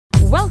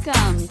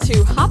Welcome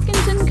to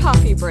Hopkinton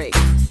Coffee Break,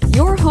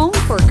 your home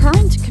for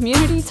current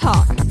community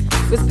talk,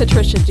 with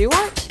Patricia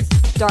Duart,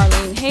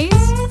 Darlene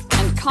Hayes,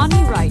 and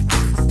Connie Wright.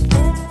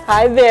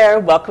 Hi there,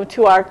 welcome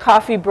to our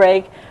coffee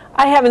break.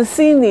 I haven't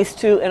seen these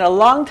two in a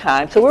long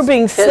time, so we're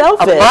being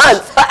selfish. A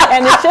month.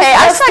 And it's just hey,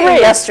 I us saw you three.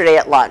 yesterday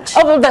at lunch.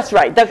 Oh, well, that's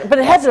right. But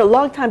it has been a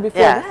long time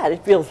before that,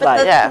 it feels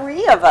like. The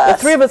three of us.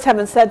 The three of us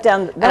haven't sat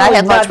down. And I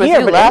had lunch with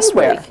you last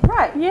week.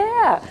 Right.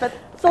 Yeah. But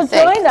so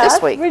join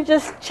us. We're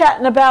just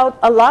chatting about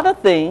a lot of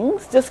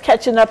things, just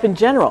catching up in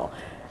general.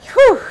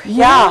 Whew,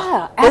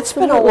 Yeah, it's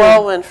been a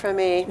whirlwind for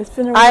me. It's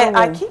been a whirlwind.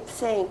 I keep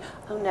saying,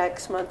 oh,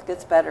 next month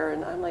gets better,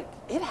 and I'm like,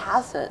 it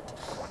hasn't.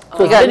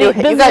 You got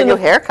a new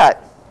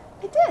haircut.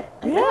 I did.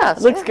 Yeah,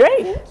 looks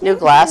great. New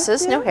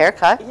glasses, new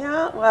haircut.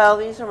 Yeah, well,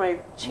 these are my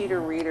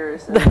cheater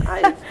readers.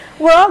 And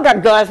We all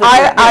got glasses.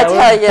 I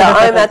tell you,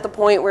 I'm at the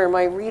point where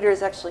my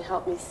readers actually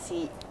help me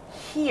see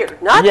here,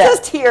 not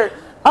just here.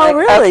 Oh, like,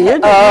 really? Okay.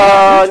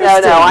 Oh,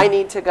 no, I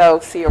need to go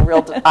see a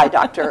real eye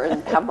doctor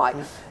and have my...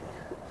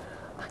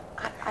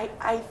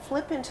 I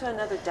flip into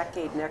another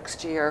decade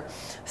next year,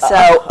 so...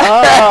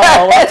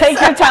 well, take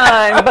your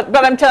time,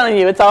 but I'm telling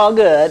you, it's all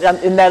good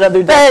in that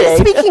other decade.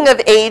 But speaking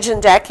of age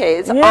and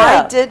decades,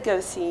 I did go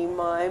see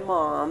my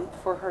mom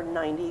for her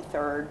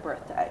 93rd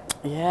birthday.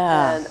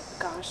 Yeah. And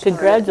gosh,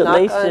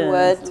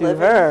 congratulations to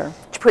her.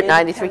 Did you put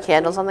 93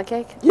 candles on the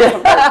cake?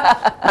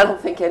 Yeah. I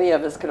don't think any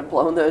of us could have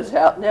blown those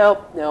out.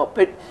 No.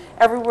 But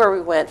everywhere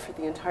we went for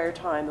the entire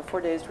time, the 4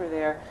 days we were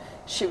there,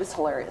 she was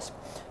hilarious.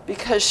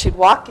 Because she'd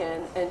walk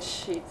in and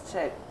she'd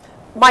say,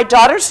 my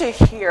daughters are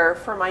here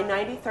for my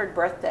 93rd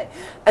birthday.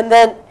 And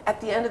then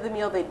at the end of the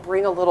meal, they'd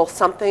bring a little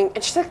something.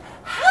 And she's like,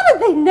 how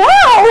did they know?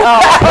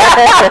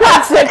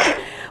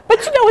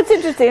 But you know what's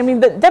interesting? I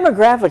mean,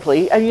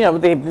 demographically, you know,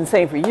 they've been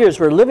saying for years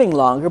we're living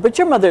longer, but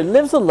your mother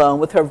lives alone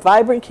with her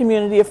vibrant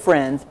community of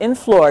friends in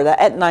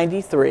Florida at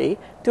 93,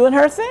 doing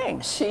her thing.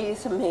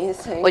 She's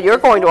amazing. Well, you're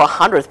going to a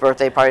 100th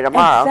birthday party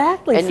tomorrow.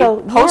 Exactly. And so,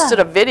 you posted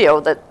a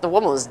video that the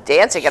woman was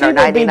dancing at her 99th.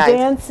 She will be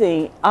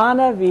dancing.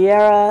 Anna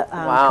Vieira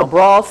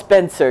Cabral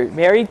Spencer,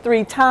 married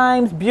 3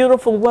 times,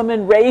 beautiful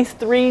woman, raised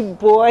 3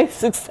 boys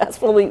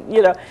successfully,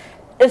 you know.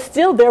 Is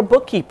still their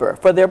bookkeeper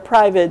for their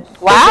private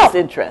business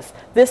interests.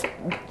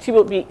 She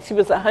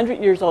was 100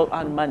 years old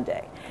on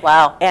Monday.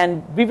 Wow.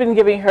 And we've been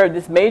giving her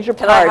this major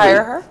party. Can I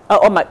hire her?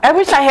 Oh my, I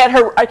wish I had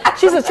her,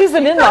 she's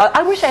an in-law.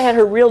 I wish I had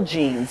her real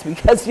genes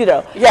because, you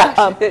know.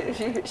 Yeah,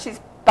 she's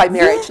by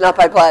marriage, not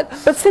by blood.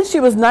 But since she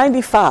was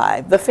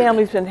 95, the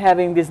family's been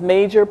having this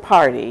major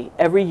party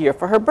every year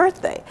for her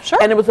birthday.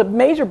 Sure. And it was a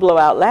major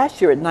blowout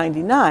last year at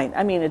 99.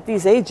 I mean, at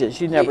these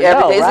ages, you never know,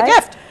 every day's right? a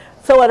gift.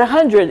 So at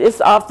 100, it's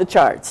off the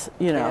charts,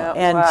 you know. Yeah,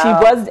 and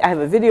I have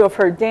a video of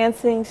her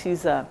dancing.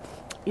 She's a,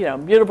 you know,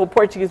 beautiful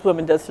Portuguese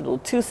woman, does her little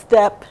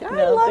 2-step.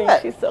 I love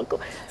it. She's so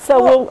cool.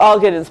 So we'll all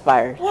get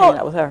inspired hanging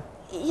out with her.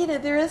 You know,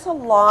 there is a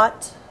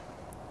lot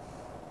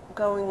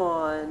going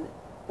on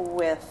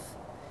with,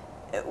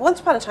 once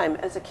upon a time,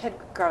 as a kid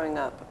growing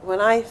up,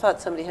 when I thought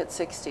somebody hit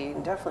 60,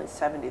 and definitely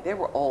 70, they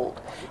were old.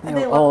 And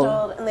they looked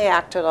old, and they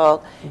acted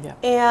old. Yeah.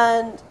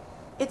 And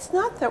it's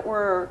not that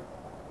we're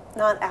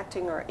not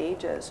acting our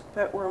ages,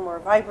 but we're more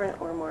vibrant,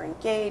 we're more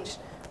engaged,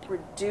 we're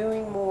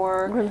doing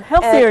more. We're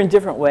healthier in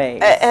different ways.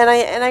 And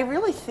I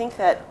really think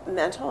that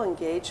mental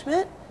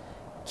engagement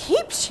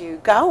keeps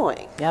you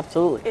going.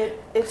 Absolutely.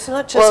 It's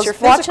not just your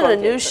physical I was watching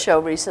a news show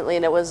recently,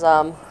 and it was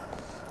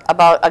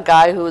about a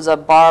guy who's a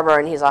barber,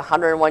 and he's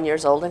 101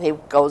 years old, and he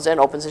goes in,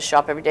 opens his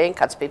shop every day, and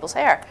cuts people's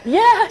hair.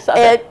 Yeah.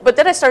 But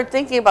then I started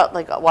thinking about,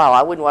 like, wow,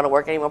 I wouldn't want to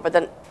work anymore. But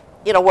then,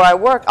 you know, where I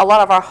work, a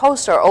lot of our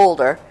hosts are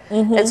older.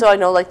 And so I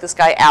know, like, this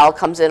guy Al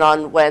comes in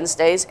on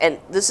Wednesdays, and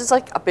this is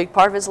like a big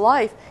part of his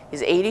life.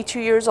 He's 82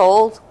 years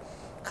old,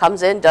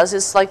 comes in, does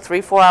his like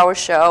 3-4 hour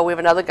show. We have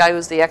another guy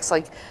who's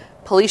the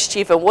police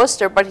chief in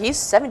Worcester, but he's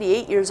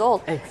 78 years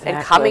old. Exactly.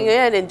 And coming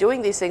in and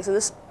doing these things. And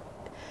this,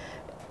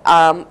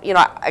 you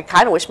know, I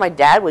kind of wish my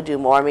dad would do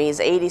more. I mean,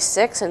 he's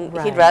 86, and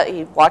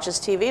he watches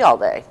TV all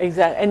day.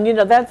 Exactly. And, you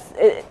know, that's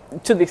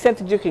to the extent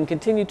that you can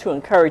continue to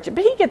encourage it.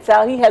 But he gets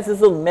out, he has his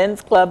little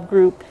men's club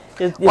group.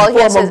 He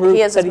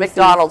has his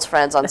McDonald's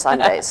friends on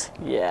Sundays.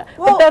 Yeah,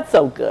 well, but that's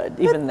so good,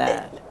 even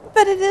that.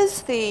 But it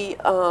is the,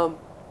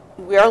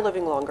 we are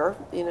living longer,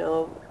 you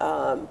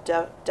know,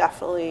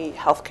 definitely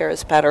healthcare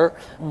is better,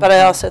 but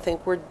I also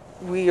think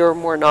we are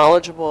more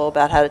knowledgeable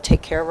about how to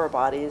take care of our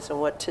bodies and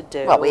what to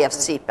do. Well, we have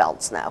seat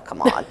belts now,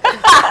 come on.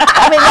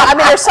 I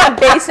mean, there's some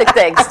basic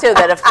things, too,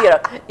 that if, you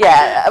know,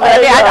 yeah.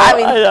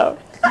 I know.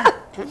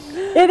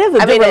 It is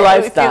a different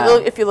lifestyle.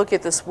 If you look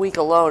at this week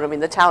alone, I mean,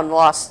 the town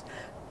lost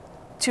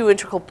 2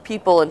 integral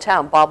people in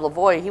town. Bob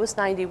Lavoie, he was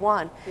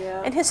 91,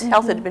 and his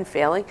health had been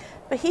failing,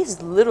 but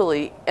he's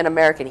literally an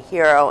American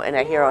hero and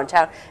a hero in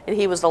town, and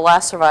he was the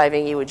last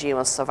surviving Iwo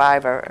Jima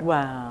survivor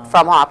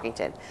from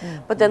Hopkinton.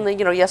 But then,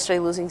 you know, yesterday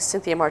losing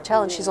Cynthia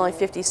Martell, and she's only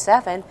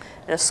 57,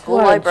 and a school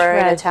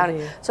librarian in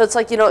town. So it's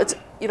like, you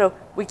know,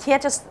 we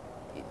can't just,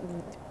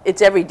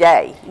 it's every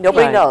day.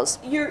 Nobody knows.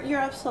 You're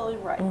absolutely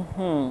right.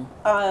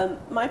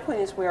 My point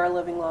is we are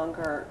living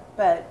longer,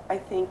 but I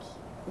think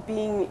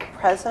being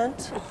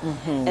present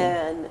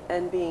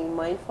and being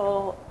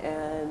mindful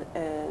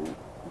and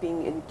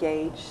being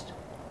engaged.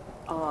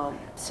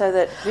 So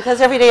that,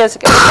 because every day is a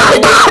gift.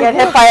 And you get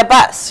hit by a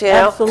bus, you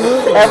know?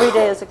 Absolutely. Every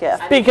day is a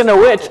gift. Speaking of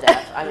which,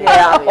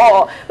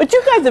 Yeah. but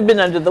you guys have been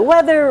under the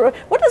weather.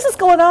 What is this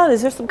going on?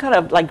 Is there some kind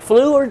of like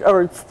flu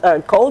or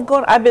cold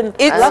going on? I've been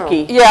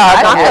lucky. Yeah,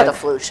 I had the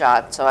flu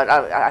shot, so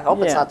I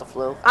hope it's not the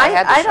flu. I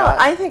had the shot.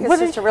 I think it's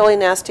just a really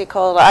nasty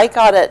cold. I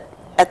got it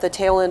at the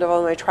tail end of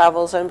all my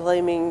travels. I'm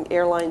blaming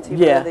airlines,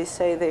 even though they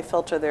say they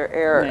filter their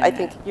air. I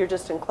think you're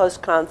just in close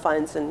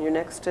confines and you're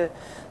next to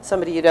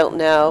somebody you don't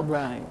know.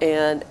 Right.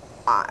 And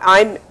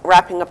I'm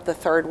wrapping up the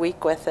 3rd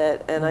week with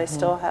it, and I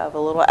still have a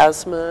little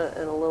asthma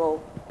and a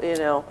little, you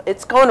know,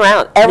 it's going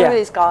around.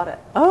 Everybody's got it.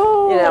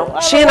 Oh. You know,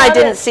 she and I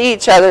didn't see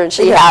each other, and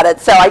she had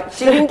it, so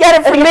she didn't get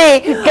it from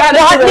me.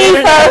 Not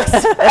me,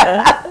 folks.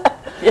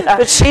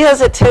 But she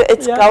has it too.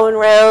 It's going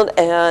around,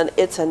 and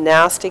it's a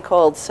nasty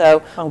cold.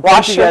 So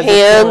wash your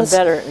hands.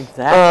 Better.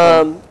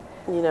 Exactly.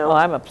 You know, well,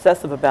 I'm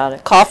obsessive about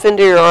it. Cough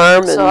into your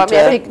arm. So I mean,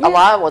 I think a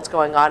lot of what's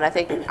going on. I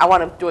think I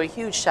want to do a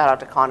huge shout out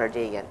to Connor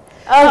Deegan.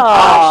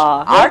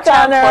 Our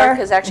town clerk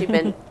has actually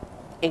been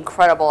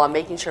incredible on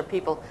making sure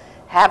people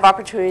have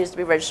opportunities to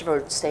be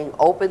registered for staying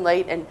open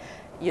late. And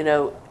you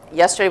know,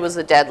 yesterday was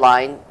the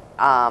deadline.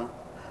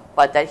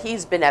 But that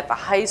he's been at the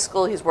high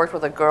school, he's worked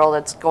with a girl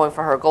that's going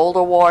for her gold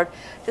award,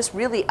 just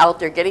really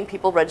out there getting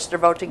people registered to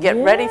vote to get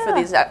ready for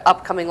these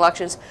upcoming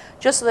elections,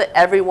 just so that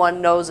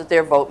everyone knows that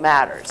their vote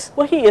matters.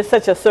 Well, he is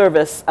such a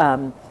service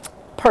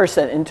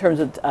person in terms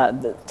of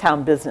the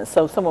town business.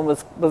 So someone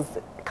was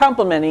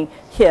complimenting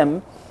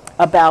him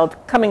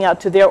about coming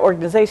out to their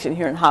organization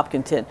here in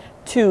Hopkinton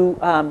to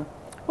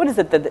what is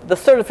it, the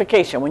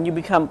certification, when you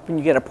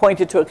get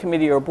appointed to a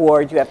committee or a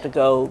board, you have to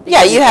go.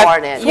 Yeah, you have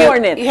sworn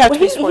in. You have to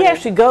be sworn in. He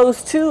actually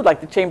goes to like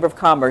the Chamber of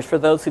Commerce for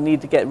those who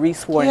need to get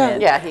re-sworn in.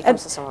 Yeah, he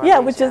comes to some of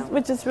our meetings,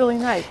 which is really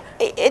nice.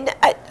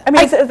 I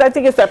I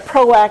think it's a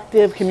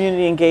proactive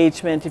community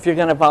engagement. If you're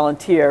going to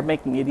volunteer,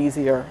 making it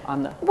easier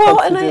on the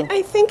folks and who do.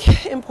 I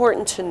think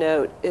important to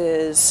note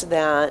is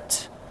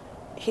that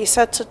he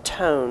sets a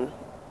tone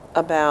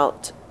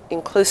about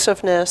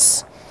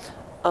inclusiveness.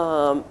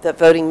 That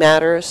voting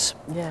matters.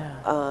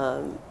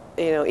 Yeah.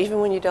 You know,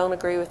 even when you don't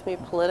agree with me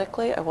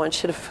politically, I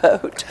want you to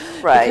vote.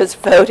 Right. Because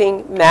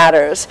voting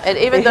matters. And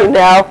even though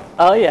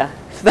Oh yeah.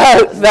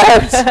 Vote.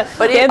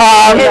 But you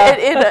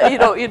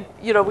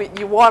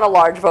want a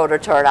large voter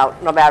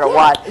turnout no matter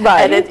what.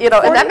 Right. And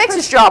and that makes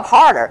his job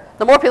harder.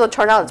 The more people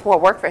turn out, it's more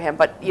work for him.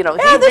 But he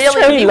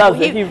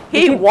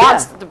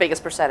wants the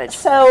biggest percentage.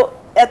 So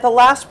at the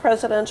last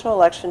presidential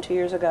election 2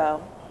 years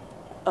ago,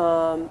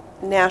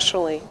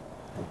 nationally,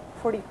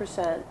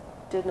 40%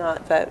 did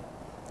not vote.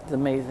 It's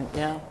amazing,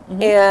 yeah.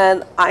 Mm-hmm.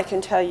 And I can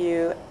tell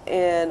you,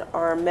 in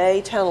our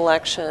May 10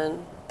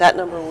 election, that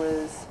number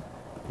was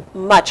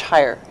much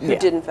higher who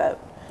didn't vote.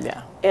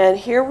 Yeah. And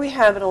here we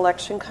have an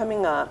election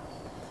coming up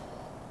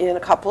in a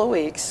couple of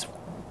weeks,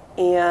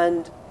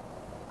 and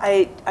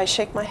I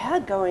shake my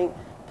head going,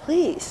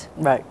 please,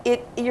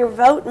 your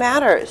vote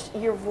matters,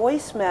 your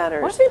voice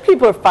matters. Well, I think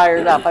people are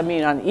fired up. I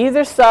mean, on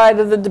either side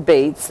of the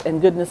debates,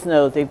 and goodness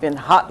knows they've been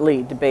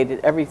hotly debated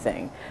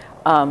everything.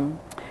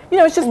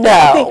 It's just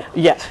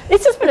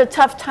it's just been a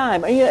tough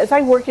time. As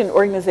I work in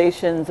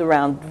organizations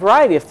around a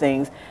variety of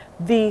things,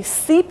 the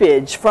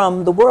seepage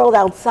from the world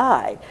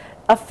outside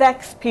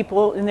affects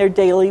people in their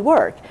daily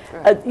work.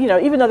 Right.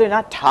 Even though they're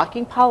not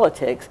talking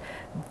politics,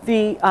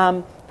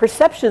 the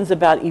perceptions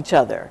about each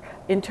other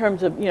in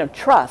terms of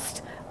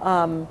trust,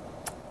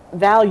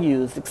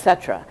 values,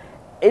 etc.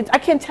 I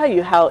can't tell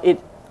you how it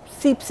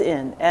seeps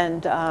in,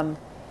 and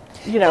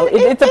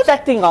it's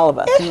affecting all of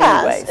us in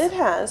many ways. It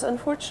has.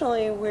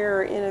 Unfortunately,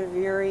 we're in a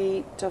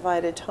very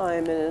divided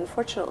time, and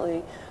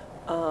unfortunately,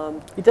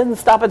 it doesn't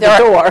stop at the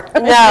door.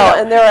 No,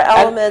 and there are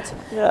elements.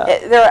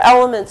 There are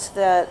elements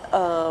that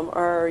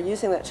are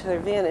using that to their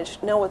advantage.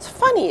 Now, what's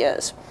funny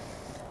is,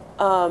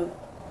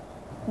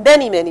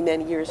 many, many,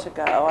 many years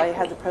ago, I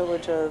had the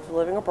privilege of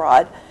living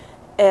abroad,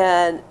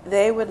 and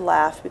they would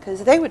laugh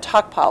because they would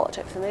talk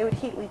politics and they would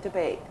heatedly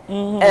debate.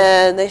 Mm-hmm.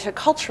 And they said,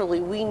 culturally,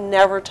 we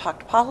never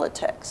talked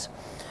politics.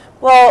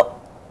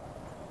 Well,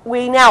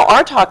 we now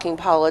are talking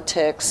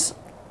politics,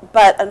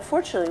 but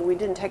unfortunately, we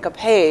didn't take a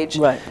page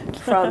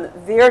from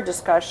their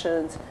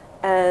discussions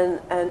and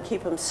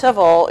keep them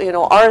civil.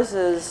 Ours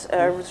is,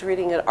 I was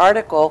reading an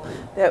article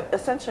that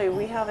essentially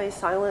we have a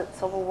silent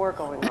civil war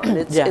going on.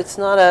 It's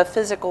not a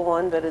physical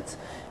one, but it's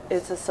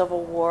a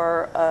civil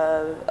war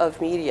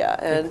of media.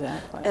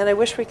 And I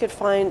wish we could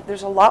find,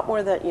 there's a lot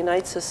more that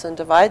unites us and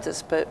divides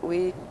us, but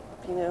we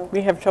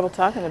have trouble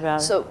talking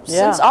about it. So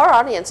since our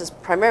audience is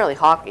primarily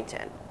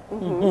Hopkinton,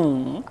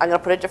 I'm going to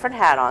put a different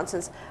hat on.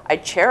 Since I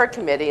chair a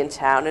committee in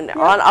town and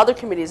on other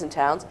committees in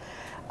towns,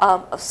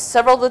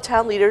 several of the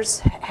town leaders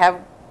have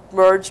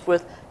merged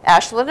with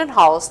Ashland and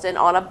Holliston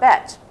on a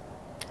bet.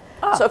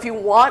 So if you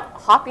want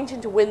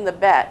Hopkinton to win the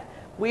bet,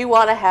 we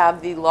want to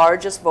have the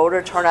largest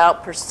voter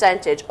turnout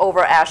percentage over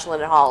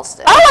Ashland and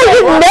Holliston. Oh, I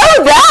didn't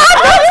know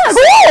that!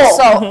 That's cool!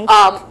 So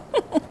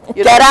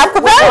Get out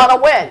the vote. We want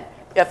to win.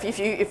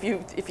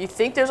 If you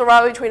think there's a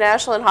rivalry between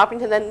Ashland and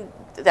Hopkinton, then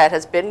that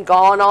has been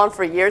going on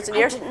for years and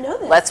years. I didn't know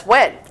this. Let's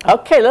win.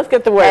 Okay, let's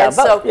get the word out.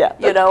 So, yeah.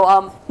 you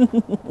know, Get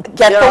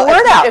the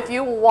word out. If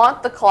you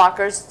want the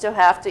clockers to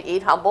have to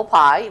eat humble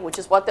pie, which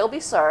is what they'll be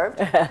served,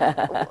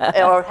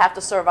 or have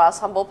to serve us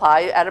humble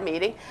pie at a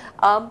meeting,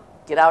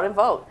 get out and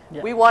vote.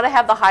 Yeah. We want to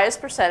have the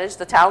highest percentage.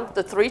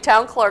 The 3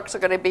 town clerks are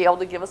going to be able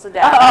to give us the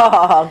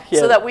data,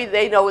 so that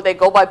they know they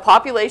go by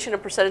population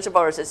and percentage of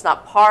voters. It's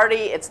not party.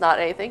 It's not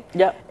anything.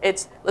 Yep.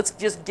 It's let's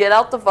just get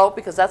out the vote,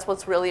 because that's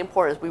what's really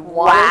important. Is we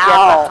want to get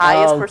the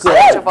highest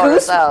percentage of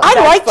voters out. I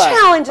like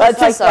challenges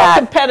like that.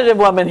 Competitive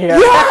woman here.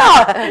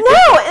 Yeah.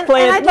 No, and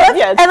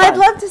I'd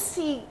love to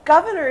see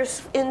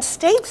governors in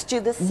states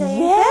do the same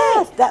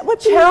thing. That would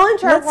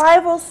challenge our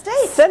rival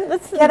states.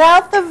 Get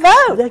out the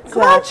vote. Exactly.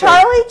 Come on,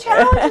 Charlie,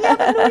 challenge the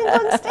other New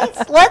England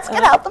states. Let's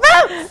get out the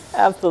vote.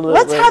 Absolutely.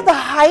 Let's have the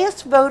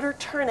highest voter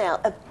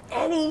turnout of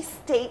any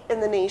state in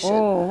the nation.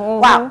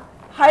 Wow.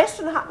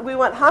 Highest we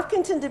want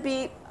Hopkinton to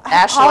beat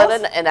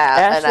Ashland and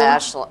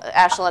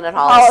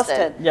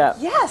Holliston. Yeah.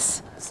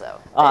 Yes.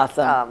 So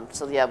awesome.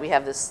 So yeah, we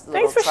have this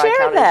little Thanks for sharing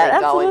tri-county that.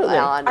 thing going Absolutely.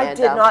 on. I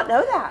did not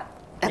know that.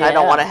 And I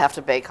don't want to have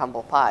to bake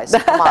humble pie. So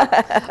come on.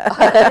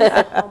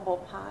 Humble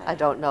pie. I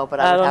don't know, but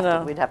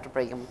we'd have to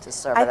bring them to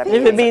serve it.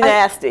 It would be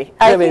nasty.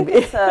 I think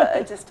it's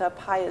just a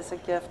pie as a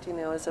gift, you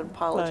know, as an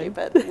apology.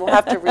 Right. But we'll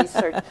have to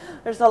research.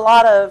 There's a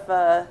lot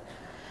of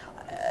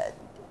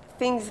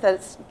things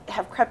that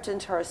have crept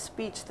into our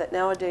speech that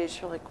nowadays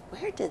you're like,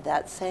 where did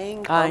that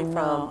saying come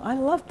from? I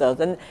love those,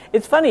 and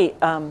it's funny.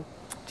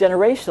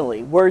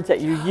 Generationally, words that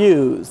you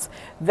use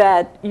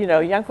that, you know,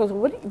 young folks,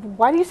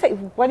 why do you say,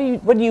 what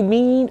do you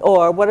mean,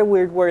 or what a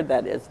weird word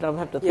that is? I don't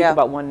have to think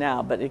about one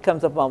now, but it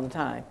comes up all the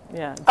time.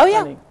 Yeah.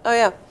 Funny. Oh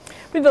yeah.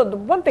 But, you know, the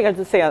one thing I have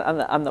to say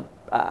on the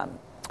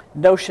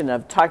notion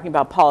of talking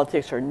about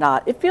politics or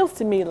not, it feels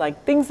to me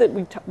like things that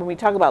when we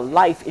talk about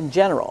life in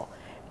general,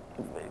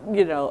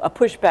 you know, a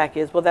pushback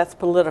is, well, that's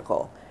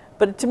political.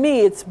 But to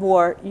me, it's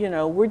more, you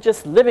know, we're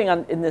just living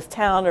in this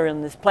town or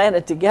in this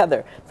planet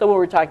together. So when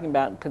we're talking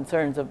about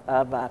concerns of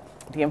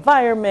the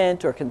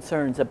environment, or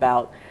concerns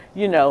about,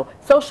 you know,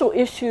 social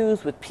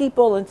issues with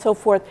people and so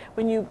forth,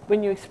 when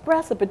you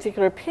express a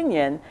particular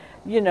opinion,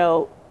 you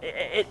know,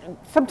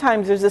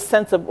 sometimes there's a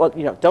sense of, well,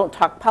 you know, don't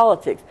talk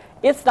politics.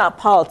 It's not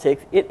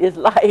politics. It is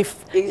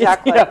life.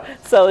 Exactly. You know,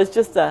 so it's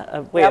just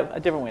a way a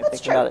different way of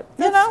thinking about it.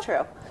 That's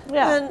true.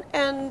 Yeah.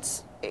 And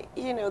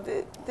you know,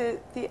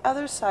 the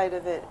other side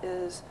of it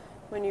is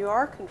when you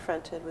are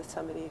confronted with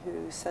somebody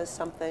who says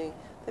something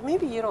that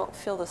maybe you don't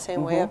feel the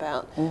same way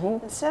about,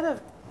 instead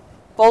of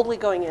boldly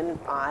going in,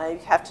 I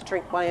have to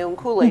drink my own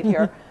Kool-Aid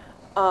here,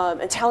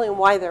 and telling them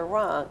why they're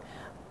wrong,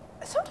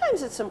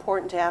 sometimes it's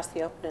important to ask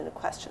the open-ended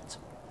questions.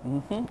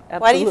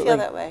 Why do you feel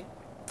that way?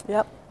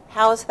 Yep.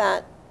 How is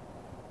that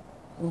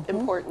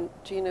important?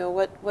 Do you know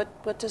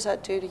what does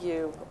that do to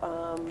you?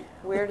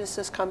 Where does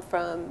this come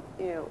from?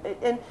 You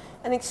know,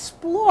 and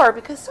explore,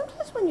 because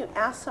sometimes when you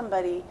ask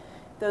somebody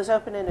those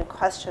open-ended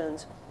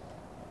questions,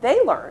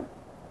 they learn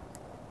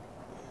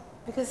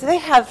because they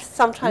have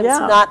sometimes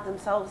not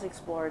themselves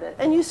explored it,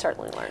 and you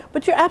certainly learn.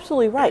 But you're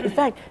absolutely right. In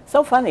fact,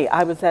 so funny.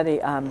 I was at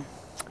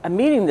a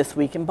meeting this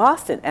week in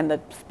Boston, and the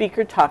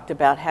speaker talked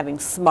about having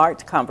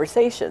smart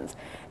conversations.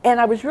 And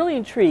I was really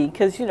intrigued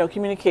because, you know,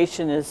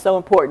 communication is so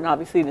important,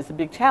 obviously, and it's a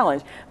big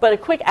challenge. But a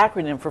quick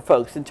acronym for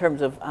folks in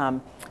terms of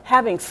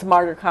having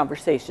smarter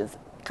conversations,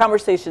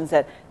 conversations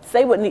that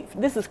say what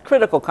this is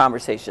critical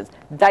conversations,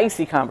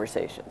 dicey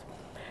conversations,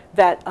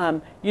 that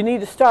you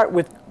need to start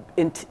with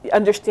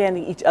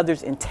understanding each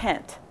other's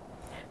intent.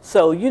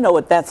 So you know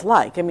what that's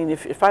like. I mean,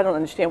 if I don't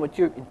understand what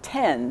you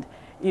intend,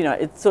 you know,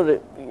 it sort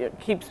of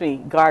keeps me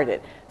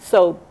guarded.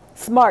 So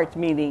smart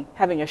meaning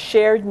having a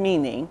shared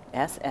meaning,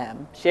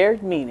 SM,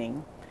 shared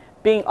meaning,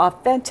 being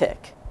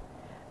authentic,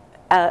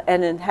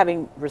 and then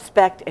having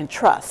respect and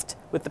trust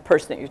with the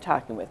person that you're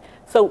talking with.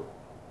 So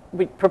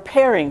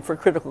preparing for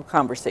critical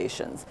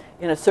conversations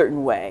in a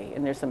certain way,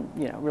 and there's some,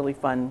 you know, really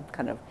fun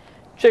kind of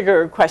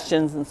trigger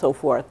questions and so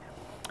forth.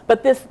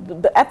 But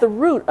at the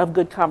root of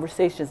good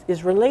conversations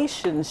is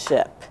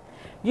relationship.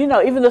 You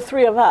know, even the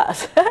three of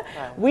us,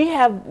 we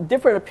have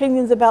different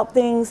opinions about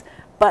things,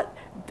 but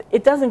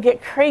it doesn't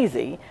get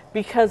crazy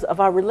because of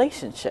our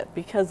relationship,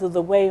 because of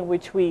the way in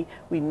which we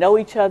know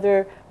each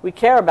other, we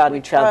care about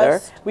each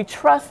other, we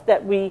trust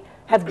that we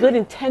have good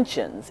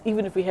intentions,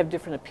 even if we have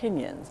different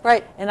opinions.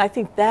 Right. And I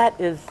think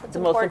that's the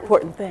most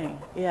important thing.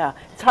 Yeah.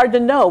 It's hard to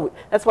know.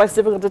 That's why it's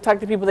difficult to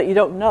talk to people that you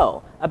don't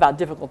know about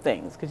difficult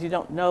things, because you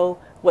don't know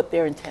what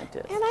their intent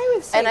is. And I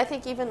would say, and I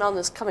think even on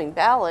this coming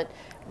ballot,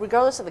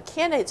 regardless of the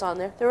candidates on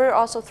there, there are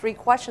also 3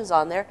 questions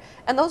on there,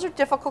 and those are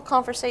difficult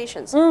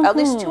conversations. At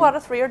least 2 out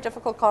of 3 are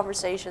difficult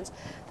conversations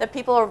that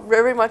people are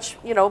very much,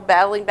 you know,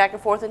 battling back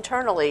and forth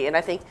internally. And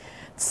I think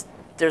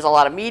there's a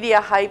lot of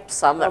media hype,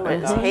 some that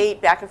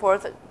hate back and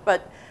forth,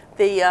 but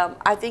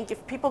I think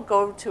if people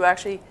go to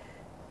actually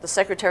the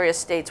Secretary of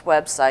State's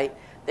website,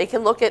 They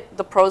can look at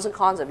the pros and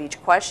cons of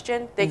each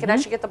question. They can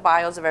actually get the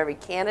bios of every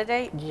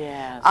candidate.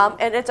 Yes.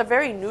 And it's a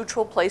very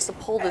neutral place to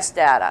pull this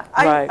data.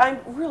 I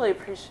really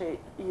appreciate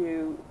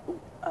you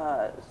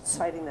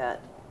citing that,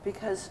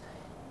 because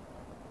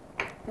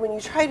when you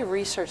try to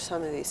research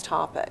some of these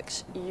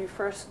topics, you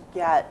first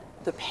get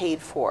the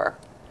paid for,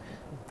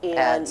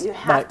 and you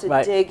have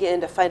to dig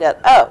in to find out,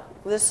 oh,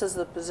 this is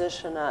the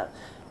position of,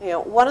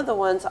 one of the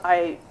ones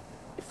I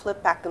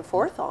flip back and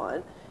forth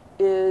on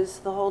is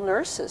the whole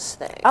nurses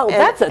thing. Oh,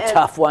 that's a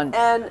tough one.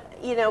 And,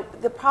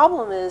 the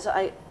problem is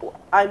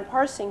I'm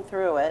parsing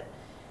through it,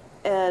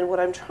 and what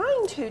I'm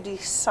trying to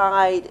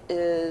decide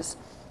is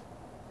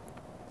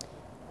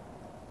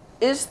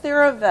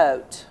there a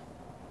vote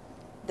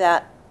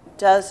that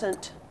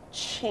doesn't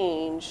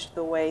change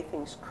the way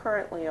things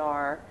currently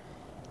are,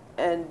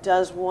 and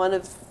does one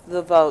of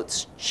the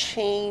votes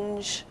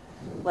change,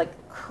 like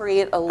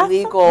create a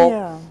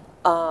legal,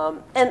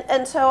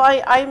 and so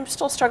I'm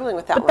still struggling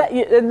with that one.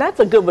 And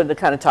that's a good one to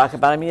kind of talk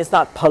about. I mean, it's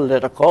not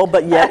political,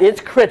 but yet it's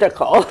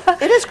critical.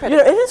 It is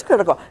critical. It is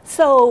critical.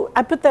 So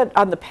I put that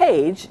on the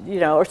page,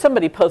 or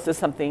somebody posted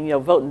something,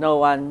 vote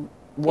no on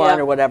one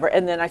or whatever,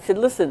 and then I said,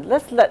 listen,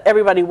 let's let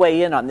everybody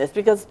weigh in on this,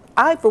 because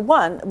I, for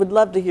one, would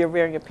love to hear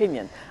varying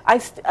opinion.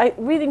 I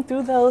reading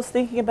through those,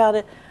 thinking about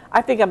it,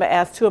 I think I'm going to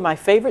ask two of my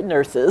favorite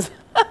nurses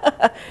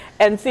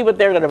and see what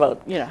they're going to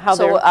vote, how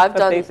so I've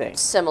done they think.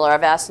 Similar.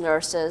 I've asked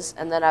nurses,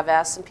 and then I've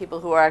asked some people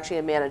who are actually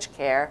in managed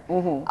care,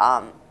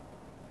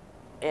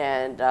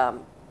 and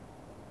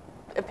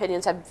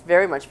opinions have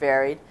very much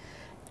varied.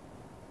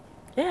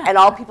 Yeah. And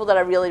all people that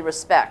I really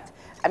respect.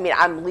 I mean,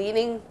 I'm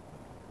leaning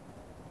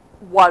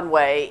one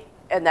way,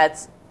 and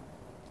that's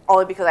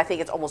only because I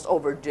think it's almost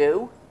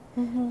overdue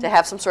to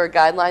have some sort of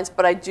guidelines,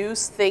 but I do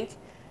think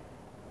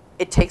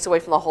it takes away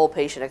from the whole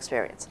patient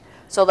experience.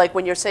 So like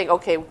when you're saying,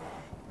 okay,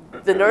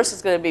 the nurse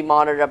is going to be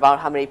monitored about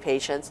how many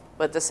patients,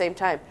 but at the same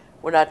time,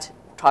 we're not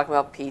talking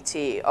about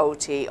PT,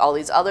 OT, all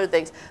these other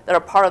things that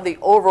are part of the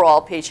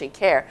overall patient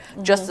care,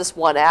 just this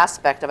one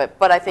aspect of it.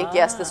 But I think,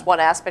 yes, this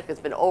one aspect has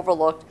been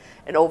overlooked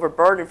and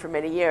overburdened for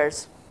many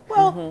years.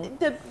 Well,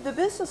 the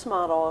business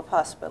model of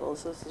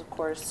hospitals is, of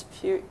course,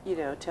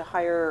 to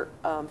hire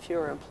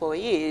fewer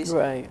employees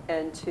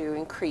and to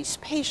increase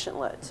patient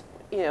loads.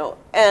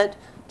 And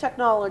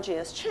technology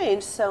has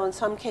changed, so in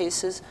some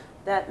cases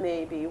that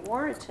may be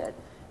warranted.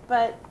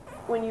 But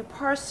when you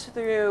parse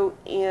through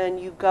and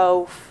you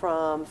go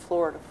from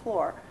floor to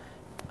floor,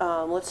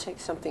 let's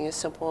take something as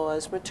simple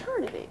as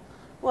maternity.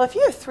 Well, if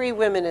you have 3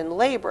 women in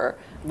labor,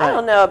 I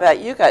don't know about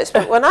you guys,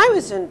 but when I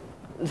was in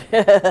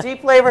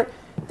deep labor,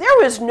 there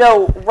was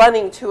no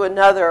running to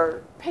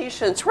another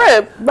patient's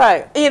room. It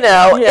better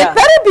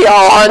be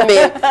all on me.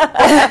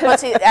 But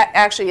see,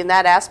 actually, in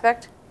that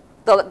aspect,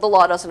 the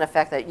law doesn't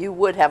affect that. You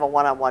would have a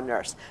one-on-one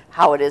nurse,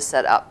 how it is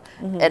set up,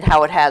 and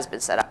how it has been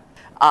set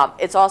up.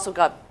 It's also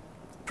got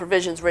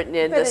provisions written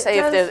in to say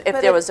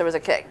if there was a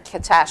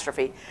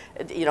catastrophe,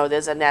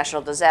 there's a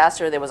national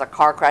disaster, there was a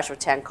car crash with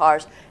 10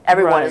 cars,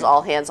 everyone is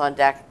all hands on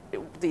deck.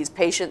 These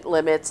patient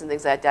limits and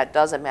things like that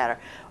doesn't matter.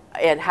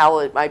 And how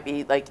it might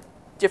be, like,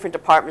 different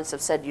departments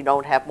have said you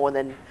don't have more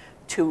than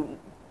two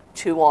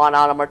on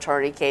a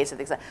maternity case and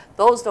things like that.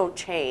 Those don't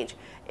change.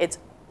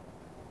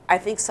 I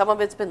think some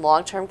of it's been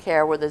long-term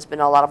care where there's been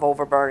a lot of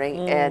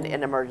overburdening, and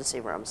in emergency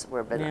rooms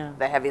where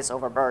the heaviest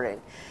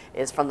overburdening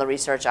is from the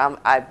research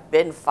I've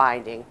been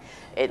finding.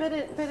 But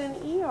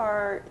in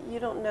ER, you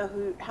don't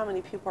know how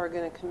many people are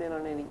going to come in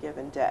on any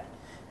given day.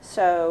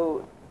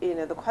 So,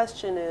 the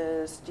question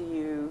is, do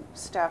you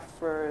staff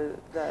for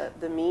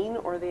the mean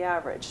or the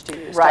average? Do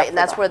you and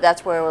that's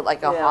where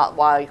like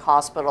why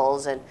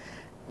hospitals and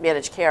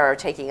managed care are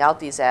taking out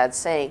these ads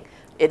saying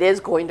it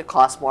is going to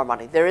cost more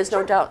money. There is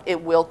no doubt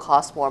it will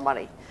cost more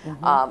money.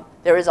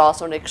 There is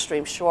also an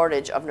extreme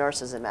shortage of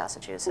nurses in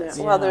Massachusetts.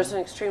 Well, there's an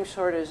extreme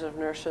shortage of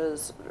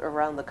nurses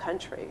around the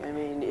country. I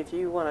mean, if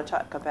you want to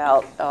talk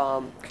about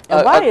a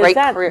great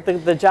career.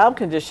 The job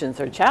conditions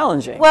are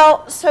challenging.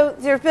 Well, so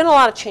there have been a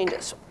lot of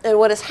changes. And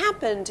what has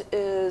happened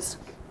is,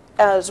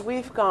 as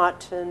we've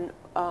gotten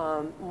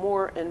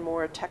more and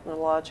more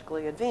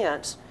technologically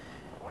advanced,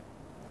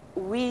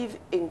 we've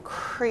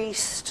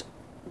increased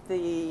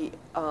the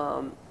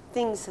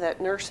things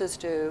that nurses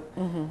do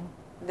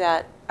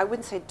that I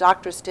wouldn't say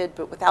doctors did,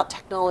 but without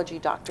technology,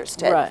 doctors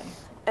did.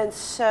 And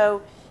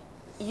so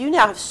you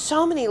now have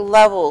so many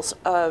levels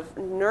of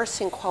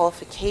nursing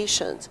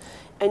qualifications,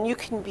 and you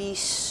can be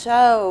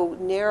so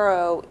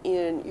narrow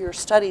in your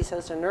studies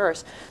as a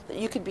nurse that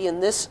you could be in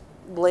this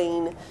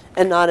lane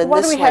and not in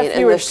this lane. Why do we have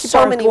fewer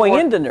people going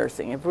into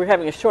nursing if we're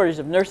having a shortage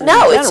of nurses in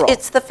general?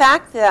 It's the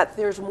fact that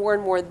there's more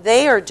and more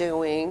they are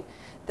doing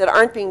that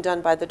aren't being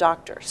done by the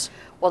doctors.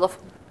 Well,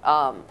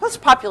 plus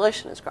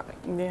population is growing.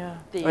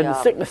 Or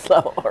the sickness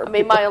level. I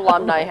mean, my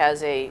alumni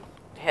has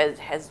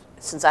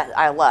since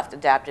I left,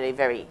 adapted a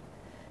very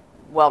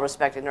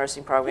well-respected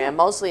nursing program,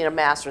 mostly in a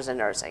master's in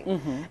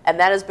nursing. And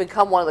that has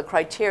become one of the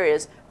criteria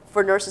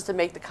for nurses to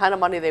make the kind of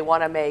money they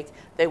want to make,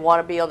 they want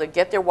to be able to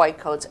get their white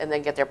coats and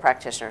then get their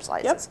practitioner's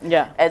license. Yep.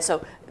 Yeah. And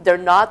so they're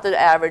not the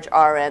average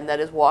RN that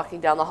is walking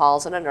down the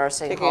halls in a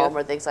nursing home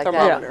or things like that.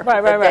 Yeah.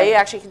 Right, But they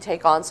actually can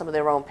take on some of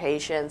their own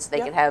patients. They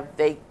can have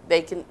they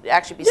can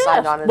actually be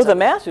signed on as with a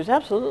master's.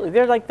 Absolutely,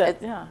 they're like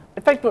that.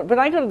 In fact, when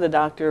I go to the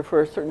doctor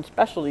for certain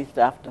specialty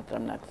stuff, not that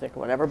I'm not sick or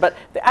whatever, but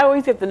I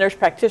always get the nurse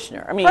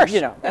practitioner. I mean, First.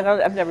 you know, and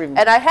I've never even.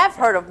 And I have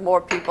heard of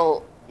more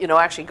people, you know,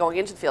 actually going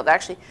into the field.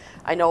 Actually,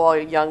 I know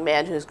a young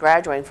man who's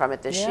graduating from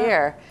it this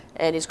year,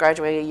 and he's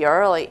graduating a year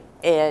early,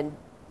 and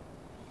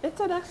it's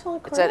an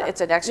excellent career.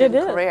 It's an excellent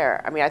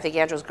career. I mean, I think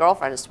Andrew's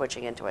girlfriend is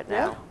switching into it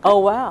now. Oh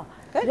wow!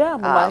 Good. Yeah,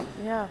 well,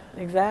 yeah,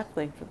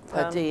 exactly.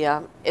 But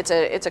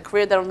it's a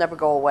career that'll never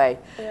go away.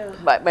 Yeah.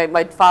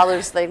 My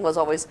father's thing was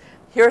always,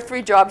 here are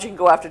 3 jobs you can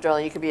go after,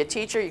 darling. You can be a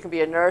teacher, you can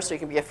be a nurse, or you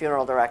can be a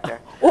funeral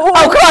director. Oh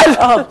God!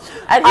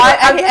 Oh. And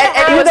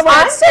he was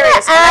not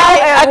serious.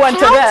 I went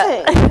to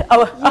that.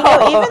 You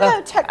know, even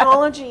though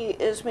technology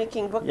is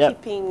making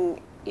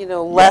bookkeeping, you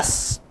know,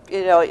 less.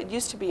 You know, it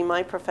used to be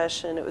my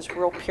profession. It was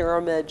real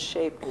pyramid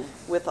shaped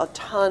with a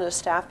ton of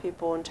staff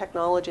people, and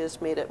technology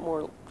has made it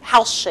more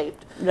house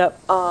shaped. Yep.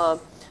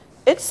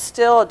 It's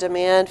still a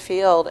demand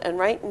field, and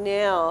right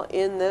now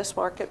in this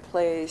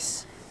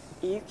marketplace,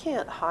 you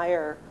can't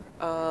hire.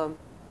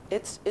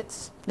 It's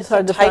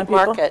hard a to tight find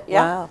people? market.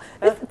 Yeah.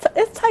 Wow.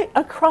 It's tight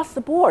across the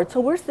board. So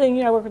we're seeing,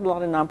 you know, I work with a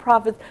lot of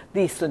nonprofits.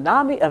 The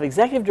tsunami of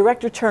executive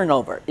director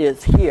turnover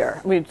is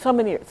here. I mean, so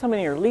many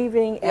are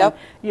leaving and,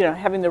 you know,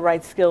 having the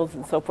right skills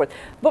and so forth.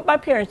 But my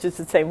parents used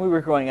to say when we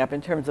were growing up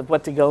in terms of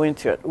what to go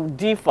into it,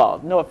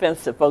 default, no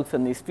offense to folks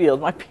in these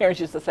fields, my parents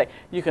used to say,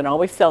 you can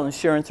always sell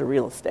insurance or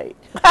real estate.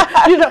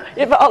 You know,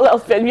 if all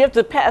else fails, you have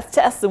to pass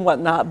tests and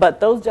whatnot, but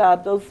those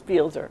jobs, those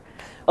fields are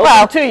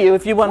open to you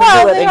if you want to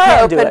do it and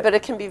can do it. But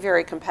it can be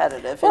very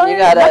competitive. Well, and you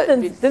gotta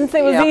didn't say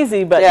it was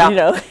easy, but you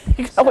know,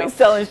 you can always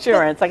sell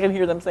insurance. I can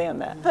hear them saying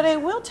that. But I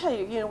will tell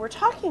you, you know, we're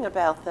talking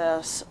about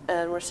this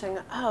and we're saying,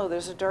 oh,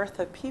 there's a dearth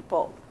of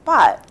people,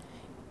 but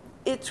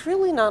it's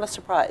really not a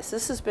surprise.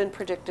 This has been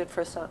predicted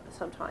for some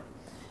time.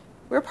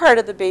 We're part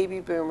of the baby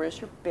boomers.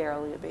 You're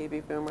barely a baby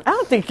boomer. I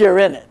don't think you're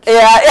in it.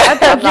 Yeah,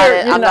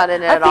 I'm not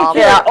in it at all. I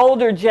think you're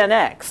older Gen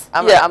X.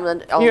 I'm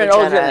an older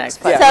Gen X.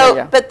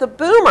 But the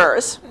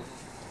boomers,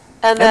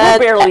 and we're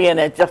barely in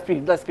it.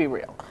 Let's be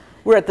real.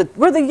 We're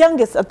the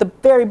youngest at the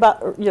very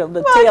bottom. You know,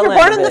 the tail end. Well, if you're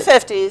born in the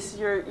 '50s,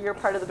 you're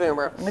part of the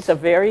boomer. It's the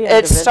very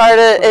end.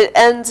 It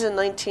ends in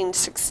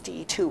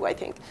 1962, I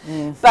think.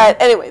 Mm-hmm.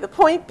 But anyway, the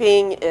point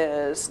being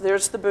is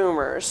there's the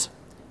boomers,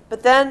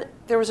 but then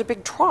there was a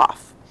big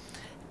trough.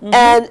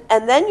 Mm-hmm.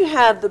 And then you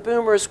have the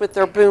boomers with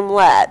their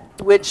boomlet,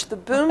 which the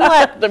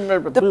boomlet,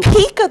 the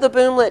peak of the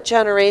boomlet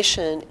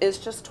generation is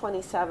just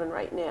 27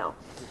 right now.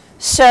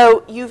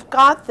 So you've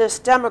got this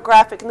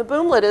demographic, and the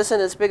boomlet isn't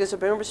as big as the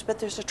boomers, but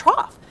there's a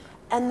trough.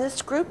 And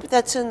this group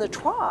that's in the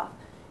trough,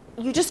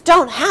 you just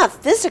don't have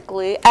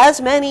physically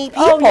as many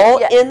people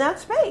in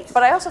that space.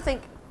 But I also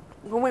think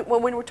when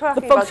we're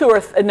talking the folks who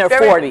are in their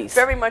 40s,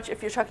 very much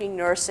if you're talking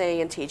nursing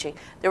and teaching,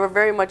 they were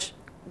very much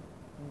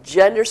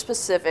gender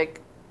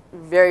specific,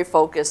 very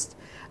focused.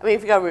 I mean,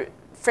 if you got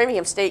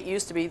Framingham State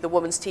used to be the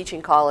women's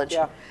teaching college,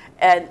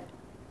 and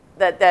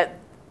that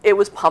it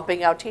was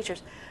pumping out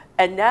teachers.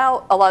 And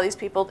now a lot of these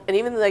people, and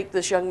even like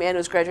this young man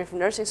who's graduating from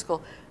nursing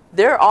school,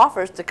 their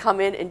offers to come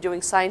in and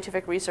doing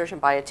scientific research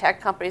and biotech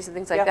companies and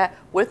things like that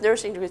with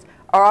nursing degrees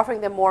are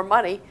offering them more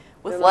money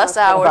with less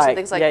hours and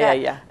things like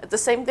that. The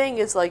same thing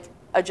is like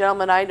a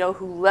gentleman I know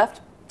who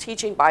left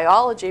teaching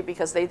biology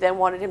because they then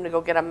wanted him to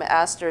go get a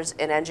master's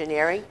in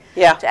engineering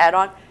to add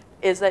on,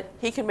 is that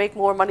he can make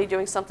more money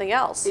doing something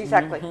else.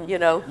 Exactly. You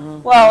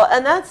know. Well,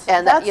 and that's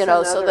you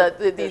know, so that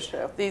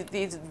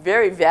these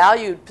very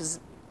valued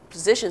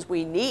positions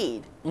we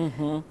need.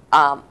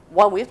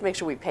 One, we have to make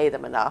sure we pay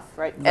them enough,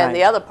 and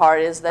the other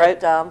part is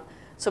that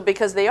so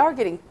because they are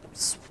getting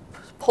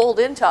pulled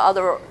into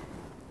other.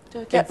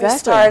 Get me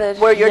started.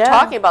 Where you're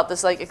talking about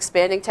this, like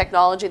expanding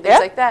technology and things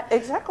like that.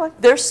 Exactly.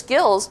 Their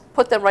skills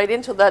put them right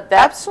into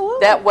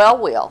that well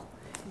wheel.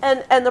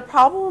 And the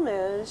problem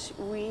is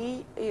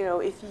you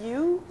know, if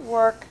you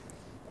work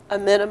a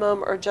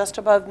minimum or just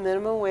above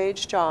minimum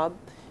wage job,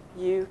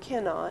 you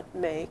cannot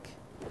make.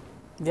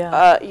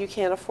 You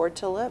can't afford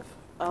to live.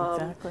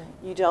 Exactly.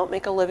 You don't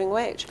make a living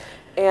wage.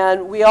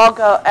 And we all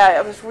go, I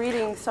was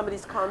reading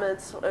somebody's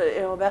comments,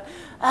 you know, about,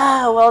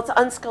 well, it's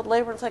unskilled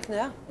labor. It's like,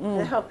 no,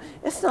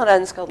 it's not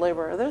unskilled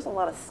labor. There's a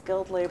lot of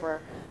skilled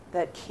labor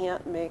that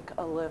can't make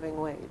a living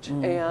wage.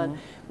 And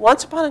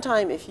once upon a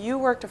time, if you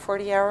worked a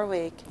 40-hour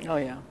week,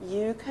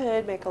 you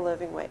could make a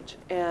living wage.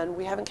 And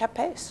we haven't kept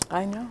pace.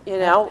 I know. You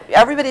know,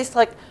 everybody's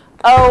like,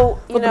 oh,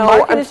 you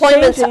know,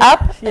 employment's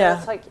up. And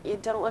it's like, you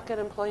don't look at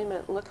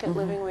employment, look at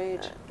living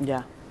wage.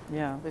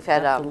 Yeah, we've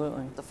had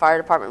the fire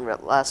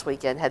department last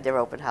weekend had their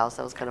open house.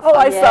 That was kind of fun. Oh,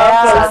 I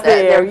saw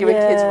they were giving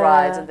kids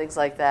rides and things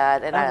like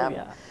that.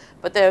 And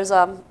but there's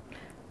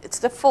it's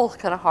the full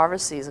kind of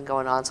harvest season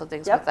going on, so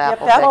things with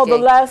apple Oh, the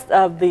picking. last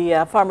of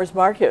the farmers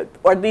market,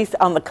 or at least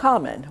on the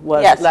Common,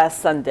 was last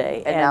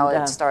Sunday. And now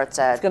it starts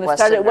at it's going to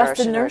start at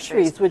Western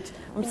Nurseries, which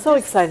I'm so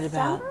excited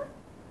about.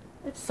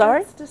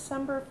 Sorry? It's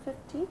December 15th,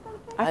 I think.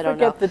 I don't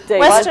know. forget the date.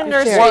 Western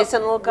Nurseries,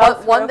 and we'll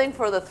go One thing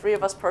for the three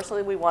of us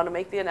personally, we want to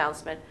make the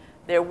announcement.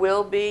 There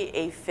will be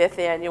a 5th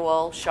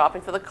annual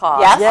Shopping for the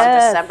Cause on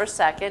December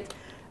 2nd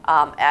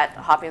at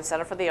Hopkinton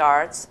Center for the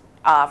Arts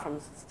from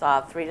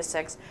 3 to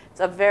 6. It's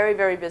a very,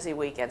 very busy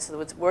weekend.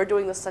 So we're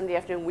doing the Sunday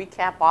afternoon. We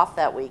cap off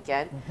that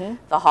weekend.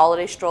 The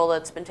holiday stroll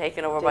that's been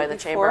taken over by the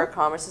Chamber of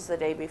Commerce is the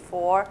day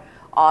before.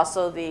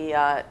 Also,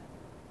 the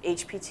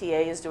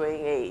HPTA is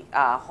doing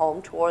a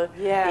home tour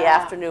the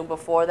afternoon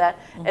before that.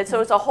 And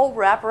so it's a whole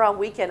wraparound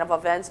weekend of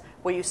events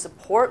where you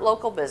support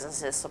local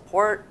businesses,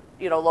 support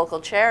local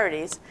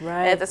charities,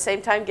 and at the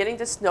same time getting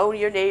to know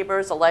your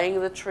neighbors, the laying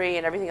of the tree,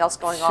 and everything else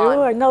going on.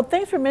 Sure. No,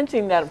 thanks for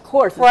mentioning that. Of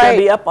course, it's going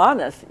to be up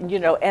on us, and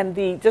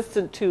just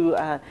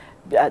to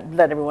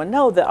let everyone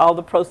know that all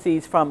the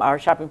proceeds from our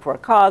Shopping for a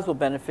Cause will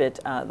benefit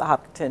the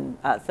Hopkinton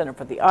Center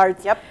for the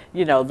Arts. Yep.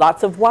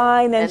 Lots of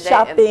wine and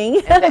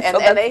shopping.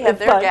 And they have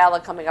their gala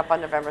coming up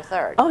on November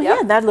 3rd. Oh,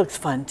 yeah, that looks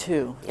fun,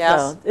 too. Yes,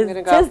 so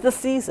it is the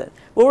season.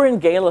 Well, we're in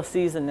gala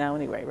season now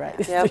anyway,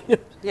 right?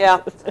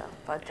 Yeah.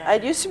 But,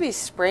 it used to be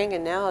spring,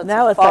 and now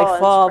it's like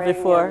fall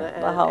before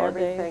the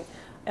holidays. Everything.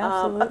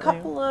 Absolutely. A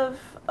couple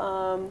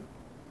of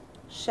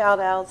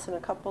shout-outs and a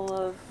couple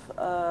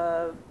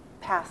of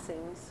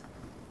passings.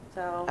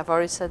 So I've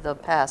already said the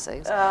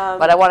passings,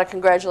 but I want to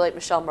congratulate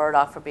Michelle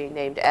Murdoch for being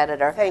named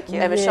editor. Thank you.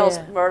 And Michelle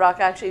Murdoch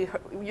actually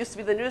used to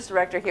be the news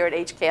director here at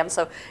HCAM,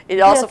 so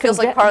it also feels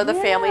like part of the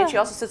family. And she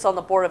also sits on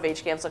the board of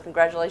HCAM, so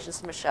congratulations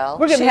to Michelle.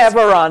 We're going to have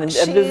her on and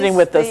visiting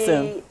with us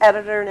soon. She's the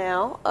editor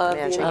now of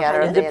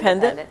the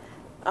Independent.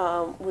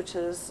 Which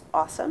is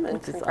awesome,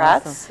 and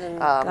congrats.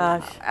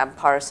 Awesome. I'm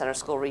part of Center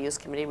School Reuse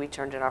Committee. We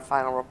turned in our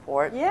final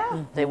report.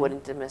 Yeah. They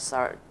wouldn't dismiss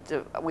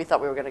we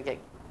thought we were going to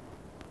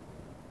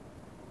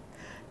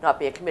not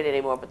be a committee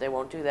anymore, but they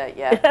won't do that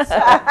yet. So,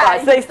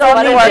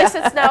 but at least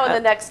it's now in the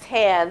next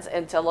hands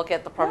and to look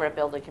at the permanent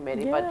building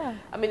committee. But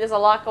I mean, there's a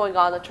lot going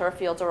on. The turf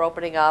fields are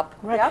opening up.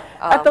 Right. Yep.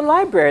 At the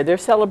library, they're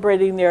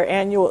celebrating their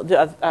annual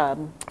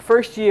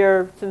first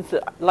year since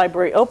the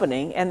library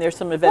opening, and there's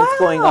some events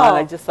going on.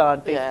 I just saw on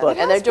Facebook.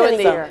 And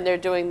they're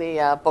doing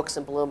the Books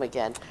in Bloom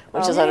again,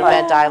 which is an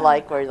event I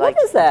like. Where what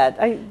is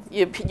that?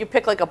 You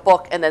pick like a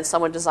book, and then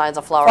someone designs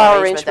a flower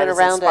arrangement that is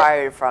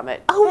inspired from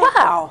it. Oh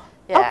wow.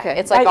 Yeah, okay.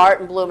 It's like Art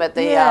and Bloom at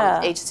the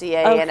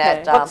HCA and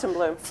at Books in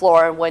Bloom.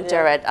 Flora and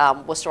Winter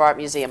at Worcester Art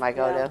Museum I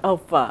go to. Oh,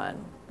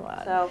 fun.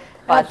 So,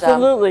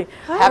 absolutely.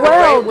 Have a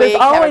great week.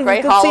 Have a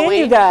great Halloween.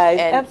 Seeing you guys.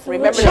 And absolutely.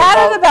 remember we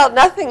chatted about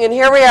nothing, and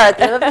here we are at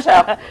the end of the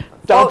show.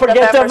 Don't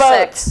forget to vote.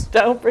 6th.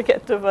 Don't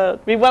forget to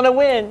vote. We want to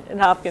win in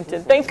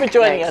Hopkinton. Thanks for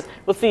joining us.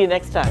 We'll see you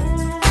next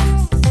time.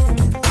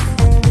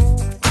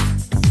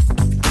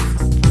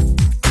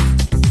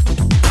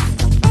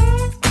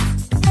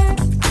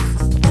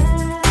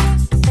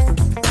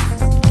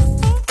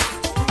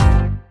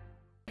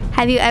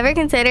 Have you ever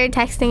considered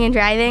texting and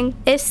driving?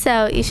 If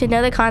so, you should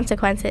know the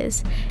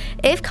consequences.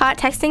 If caught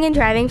texting and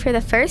driving for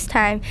the first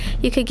time,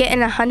 you could get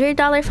an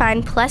 $100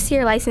 fine plus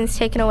your license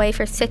taken away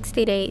for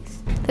 60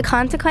 days. The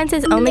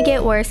consequences only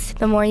get worse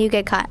the more you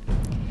get caught.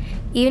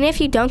 Even if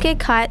you don't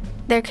get caught,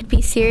 there could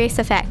be serious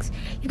effects.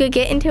 You could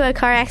get into a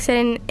car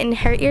accident and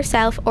hurt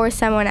yourself or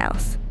someone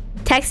else.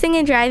 Texting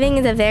and driving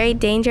is a very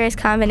dangerous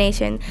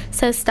combination,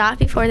 so stop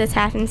before this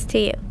happens to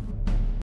you.